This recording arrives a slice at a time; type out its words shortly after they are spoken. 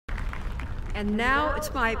And now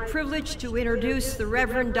it's my privilege to introduce the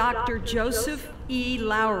Reverend Dr. Joseph E.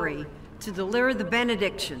 Lowery to deliver the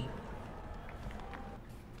benediction.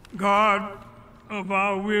 God of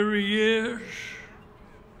our weary years,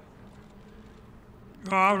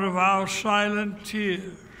 God of our silent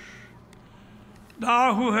tears,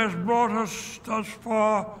 Thou who hast brought us thus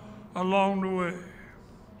far along the way,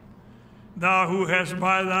 Thou who hast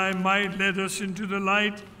by Thy might led us into the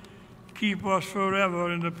light, keep us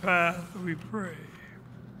forever in the path, we pray.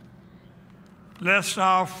 Lest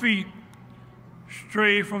our feet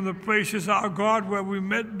stray from the places, our God, where we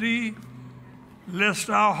met Thee, lest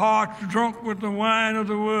our hearts drunk with the wine of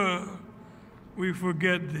the world, we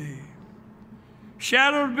forget Thee.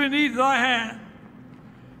 Shadowed beneath Thy hand,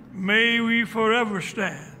 may we forever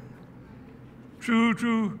stand, true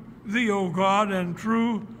to Thee, O God, and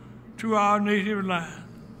true to our native land.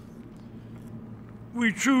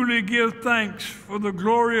 We truly give thanks for the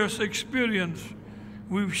glorious experience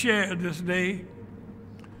we've shared this day.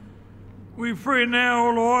 We pray now,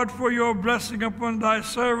 O Lord, for your blessing upon Thy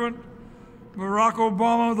servant, Barack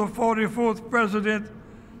Obama, the 44th President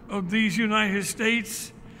of these United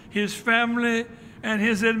States, his family, and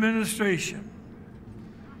his administration.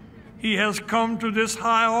 He has come to this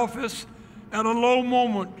high office at a low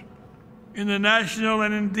moment in the national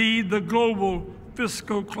and indeed the global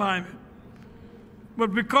fiscal climate.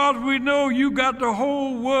 But because we know you got the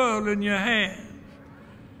whole world in your hands,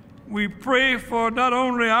 we pray for not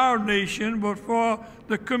only our nation, but for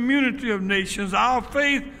the community of nations. Our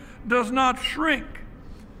faith does not shrink,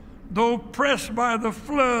 though pressed by the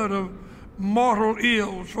flood of mortal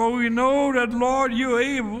ills. For we know that, Lord, you're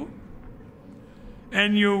able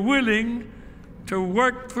and you're willing to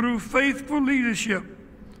work through faithful leadership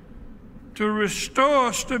to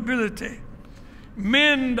restore stability,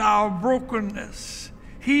 mend our brokenness,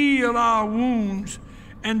 heal our wounds,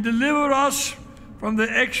 and deliver us from the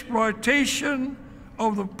exploitation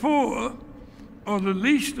of the poor, or the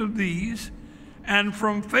least of these, and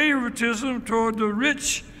from favoritism toward the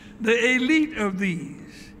rich, the elite of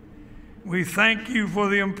these. We thank you for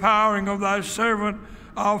the empowering of Thy servant,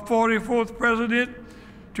 our 44th President,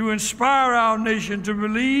 to inspire our nation to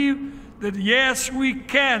believe that, yes, we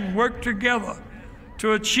can work together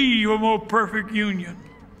to achieve a more perfect union.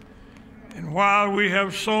 And while we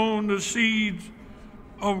have sown the seeds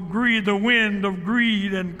of greed, the wind of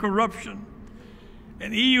greed and corruption,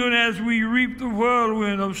 and even as we reap the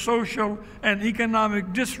whirlwind of social and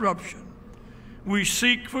economic disruption, we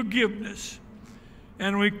seek forgiveness,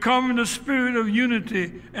 and we come in the spirit of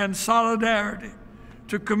unity and solidarity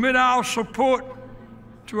to commit our support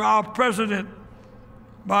to our President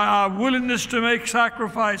by our willingness to make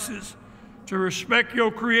sacrifices, to respect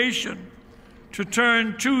your creation, to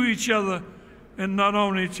turn to each other and not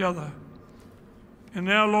on each other. And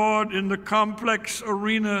now, Lord, in the complex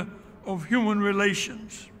arena of human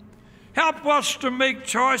relations, help us to make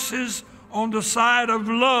choices on the side of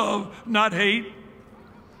love, not hate,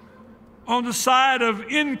 on the side of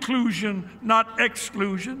inclusion, not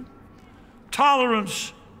exclusion,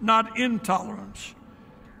 tolerance, not intolerance.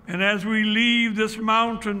 And as we leave this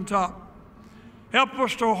mountaintop, help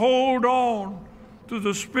us to hold on to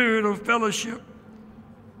the spirit of fellowship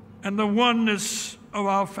and the oneness of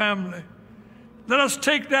our family. Let us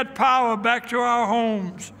take that power back to our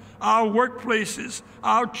homes, our workplaces,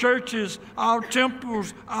 our churches, our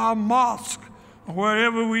temples, our mosques,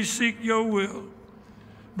 wherever we seek your will.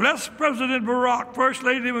 Bless President Barack, First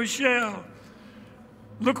Lady Michelle.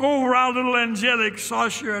 Look over our little angelic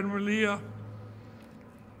Sasha and Malia.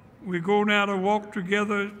 We go now to walk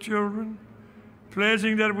together, children,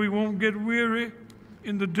 pledging that we won't get weary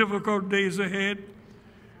in the difficult days ahead.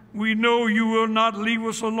 We know you will not leave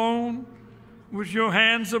us alone with your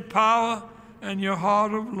hands of power and your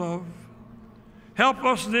heart of love. Help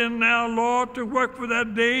us then now, Lord, to work for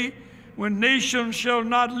that day when nation shall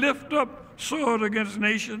not lift up sword against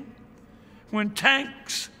nation, when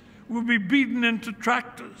tanks will be beaten into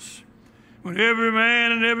tractors, when every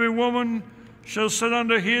man and every woman shall sit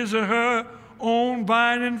under his or her own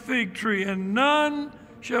vine and fig tree, and none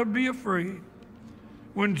shall be afraid,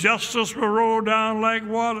 when justice will roll down like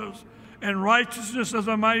waters and righteousness as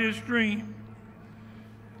a mighty stream.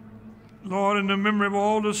 Lord, in the memory of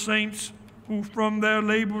all the saints who from their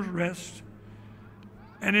labors rest,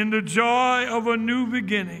 and in the joy of a new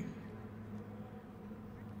beginning,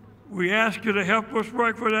 we ask you to help us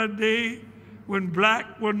work for that day when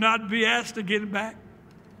black will not be asked to get back,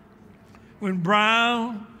 when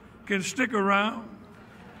brown can stick around,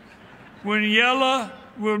 when yellow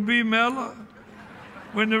will be mellow,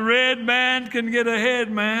 when the red man can get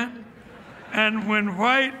ahead, man, and when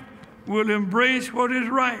white will embrace what is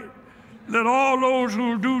right. Let all those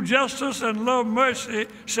who do justice and love mercy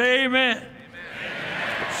say amen. Amen.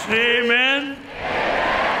 Say amen,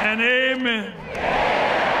 and amen.